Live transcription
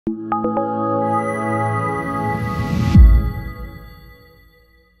Leave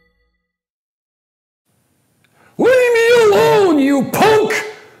me alone, you punk!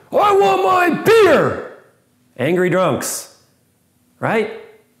 I want my beer! Angry drunks, right?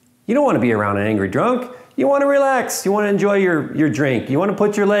 You don't want to be around an angry drunk. You want to relax. You want to enjoy your drink. You want to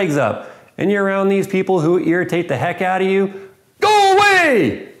put your legs up. And you're around these people who irritate the heck out of you. Go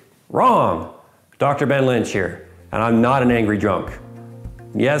away! Wrong. Dr. Ben Lynch here, and I'm not an angry drunk.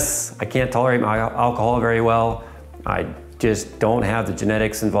 Yes, I can't tolerate my alcohol very well. I just don't have the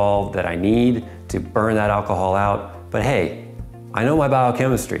genetics involved that I need to burn that alcohol out. But hey, I know my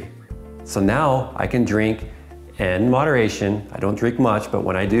biochemistry. So now I can drink in moderation. I don't drink much, but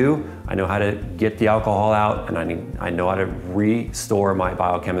when I do, I know how to get the alcohol out, and I know how to restore my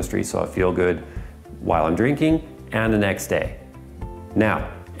biochemistry so I feel good while I'm drinking and the next day. Now,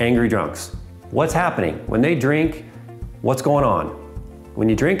 angry drunks. What's happening? When they drink, what's going on? When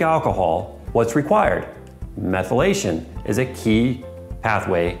you drink alcohol, what's required? Methylation is a key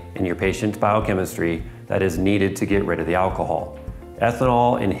pathway in your patient's biochemistry that is needed to get rid of the alcohol.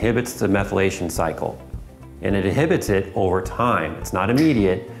 Ethanol inhibits the methylation cycle, and it inhibits it over time. It's not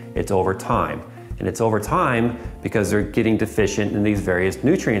immediate, it's over time. And it's over time because they're getting deficient in these various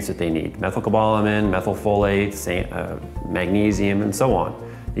nutrients that they need. Methylcobalamin, methylfolate, magnesium, and so on.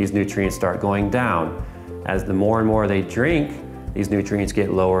 These nutrients start going down. As the more and more they drink, these nutrients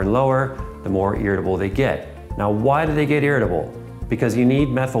get lower and lower, the more irritable they get. Now, why do they get irritable? Because you need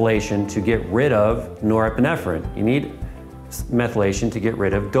methylation to get rid of norepinephrine. You need methylation to get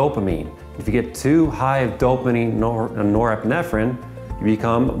rid of dopamine. If you get too high of dopamine and norepinephrine, you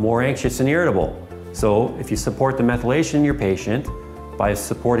become more anxious and irritable. So if you support the methylation in your patient by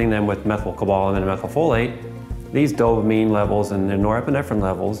supporting them with methylcobalamin and methylfolate, these dopamine levels and the norepinephrine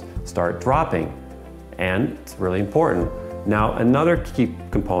levels start dropping. And it's really important. Now, another key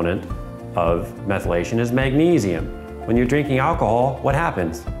component of methylation is magnesium. When you're drinking alcohol, what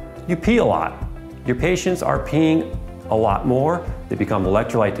happens? You pee a lot. Your patients are peeing a lot more. They become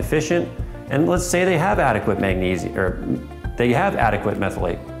electrolyte deficient. And let's say they have adequate magnesium, or they have adequate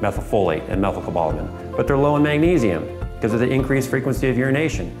methylfolate and methylcobalamin, but they're low in magnesium because of the increased frequency of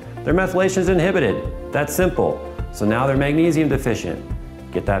urination. Their methylation is inhibited. That's simple. So now they're magnesium deficient.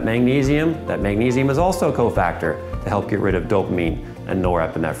 Get that magnesium. That magnesium is also a cofactor to help get rid of dopamine and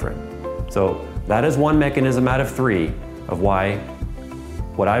norepinephrine. So that is one mechanism out of 3 of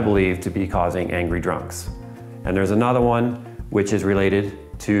what I believe to be causing angry drunks. And there's another one which is related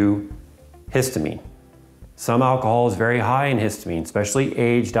to histamine. Some alcohol is very high in histamine, especially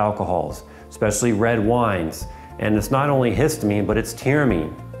aged alcohols, especially red wines. And it's not only histamine, but it's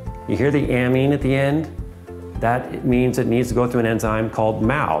tyramine. You hear the amine at the end? That means it needs to go through an enzyme called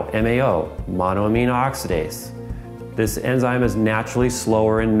MAO, M-A-O, monoamine oxidase. This enzyme is naturally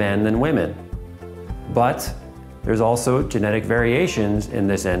slower in men than women. But there's also genetic variations in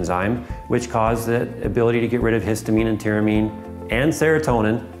this enzyme which cause the ability to get rid of histamine and tyramine and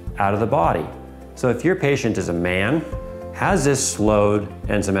serotonin out of the body. So if your patient is a man, has this slowed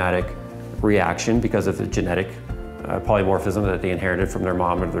enzymatic reaction because of the genetic polymorphism that they inherited from their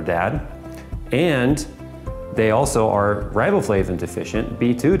mom or their dad, and they also are riboflavin deficient,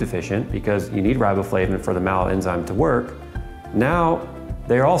 B2 deficient, because you need riboflavin for the MAO enzyme to work, now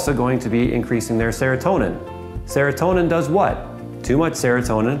they're also going to be increasing their serotonin. Serotonin does what? Too much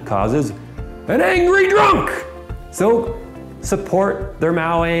serotonin causes an angry drunk! So support their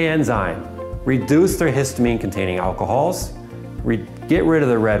MAO-A enzyme. Reduce their histamine-containing alcohols, get rid of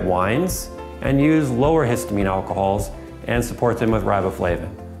the red wines, and use lower histamine alcohols and support them with riboflavin.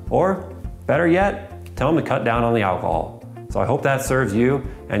 Or, better yet, tell them to cut down on the alcohol. So I hope that serves you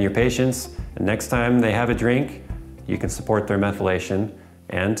and your patients, and next time they have a drink, you can support their methylation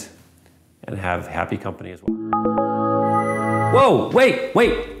and have happy company as well. Whoa,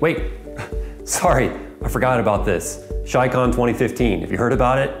 wait. Sorry, I forgot about this. ShyCon 2015, have you heard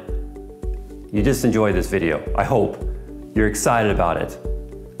about it? You just enjoyed this video, I hope. You're excited about it.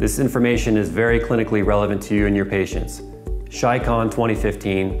 This information is very clinically relevant to you and your patients. ShyCon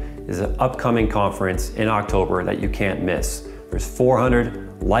 2015 is an upcoming conference in October that you can't miss. There's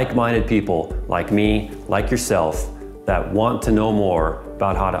 400 like-minded people like me, like yourself, that want to know more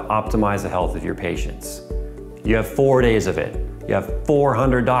about how to optimize the health of your patients. You have 4 days of it. You have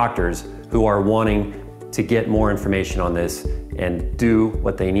 400 doctors who are wanting to get more information on this and do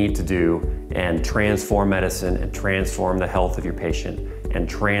what they need to do and transform medicine and transform the health of your patient and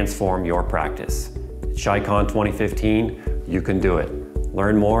transform your practice. ShyCon 2015, you can do it.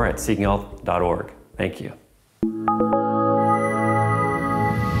 Learn more at seekinghealth.org. Thank you.